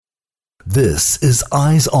This is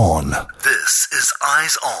Eyes On. This is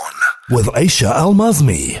Eyes On. With Aisha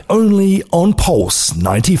Al-Mazmi. Only on Pulse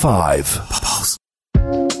 95. Pulse.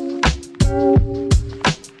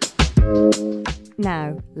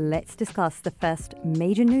 Now, let's discuss the first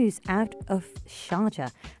major news out of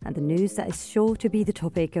Sharjah and the news that is sure to be the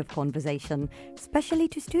topic of conversation, especially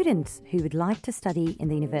to students who would like to study in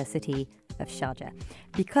the University of Sharjah,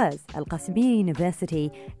 because Al-Qasimia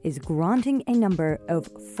University is granting a number of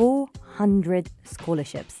 400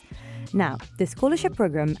 scholarships. Now, the scholarship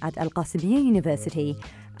program at Al-Qasimia University,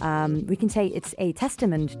 we can say it's a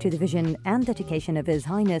testament to the vision and dedication of His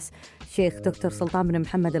Highness Sheikh Dr. Sultan bin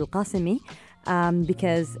Mohammed Al-Qasimi,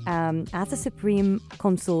 because as the Supreme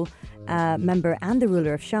Council member and the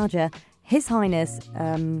ruler of Sharjah, His Highness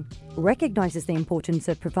recognizes the importance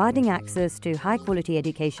of providing access to high-quality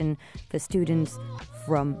education for students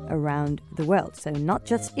from around the world. So not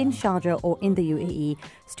just in Sharjah or in the UAE,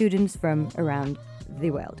 students from around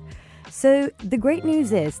the world. So the great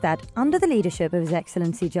news is that under the leadership of His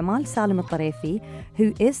Excellency Jamal Salem Al-Tarifi,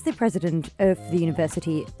 who is the president of the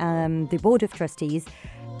university and the board of trustees,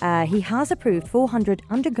 he has approved 400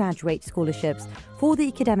 undergraduate scholarships for the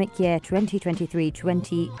academic year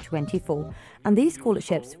 2023-2024. And these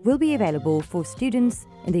scholarships will be available for students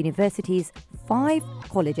in the university's 5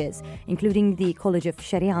 colleges, including the College of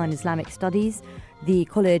Sharia and Islamic Studies, the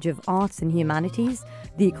College of Arts and Humanities,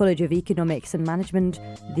 the College of Economics and Management,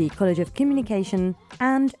 the College of Communication,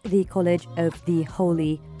 and the College of the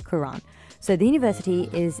Holy Quran. So the university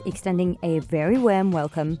is extending a very warm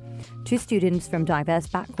welcome to students from diverse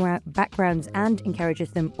backgrounds and encourages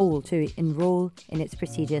them all to enroll in its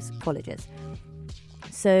prestigious colleges.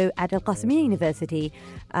 So at Al-Qasimia University,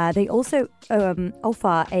 they also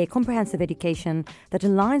offer a comprehensive education that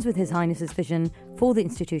aligns with His Highness's vision for the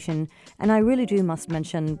institution, and I really do must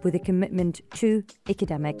mention with a commitment to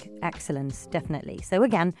academic excellence, definitely. So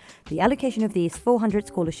again, the allocation of these 400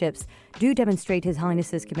 scholarships do demonstrate His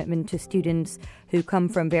Highness's commitment to students who come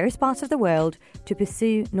from various parts of the world to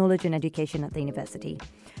pursue knowledge and education at the university.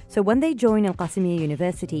 So when they join Al-Qasimia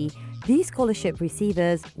University, these scholarship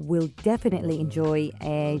receivers will definitely enjoy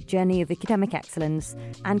a journey of academic excellence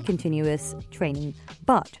and continuous training.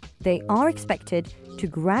 But they are expected to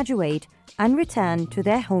graduate and return to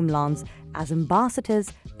their homelands as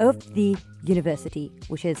ambassadors of the university,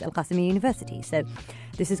 which is Al-Qasimia University. So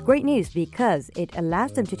this is great news because it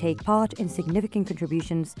allows them to take part in significant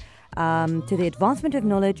contributions to the advancement of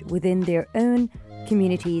knowledge within their own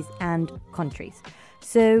communities and countries.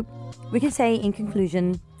 So we can say in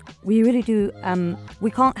conclusion, we really do, we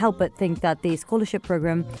can't help but think that the scholarship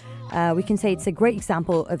program, we can say it's a great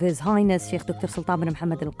example of His Highness Sheikh Dr. Sultan bin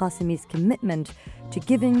Mohammed Al-Qasimi's commitment to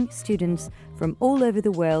giving students from all over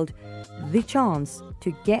the world the chance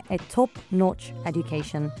to get a top-notch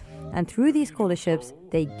education. And through these scholarships,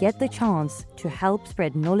 they get the chance to help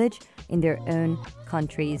spread knowledge in their own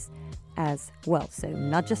countries as well. So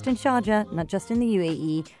not just in Sharjah, not just in the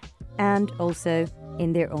UAE, and also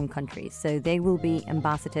in their own countries. So they will be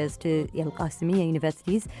ambassadors to Al-Qasimia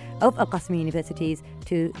Universities,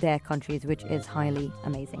 to their countries, which is highly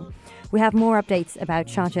amazing. We have more updates about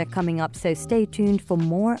Sharjah coming up, so stay tuned for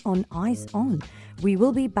more on Eyes On. We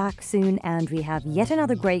will be back soon, and we have yet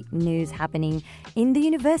another great news happening in the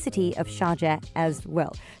University of Sharjah as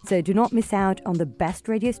well. So do not miss out on the best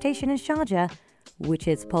radio station in Sharjah, which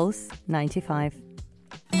is Pulse 95.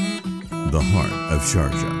 The heart of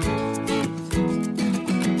Sharjah.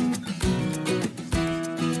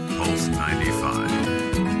 Pulse 95.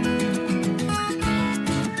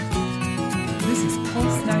 This is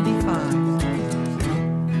Pulse 95.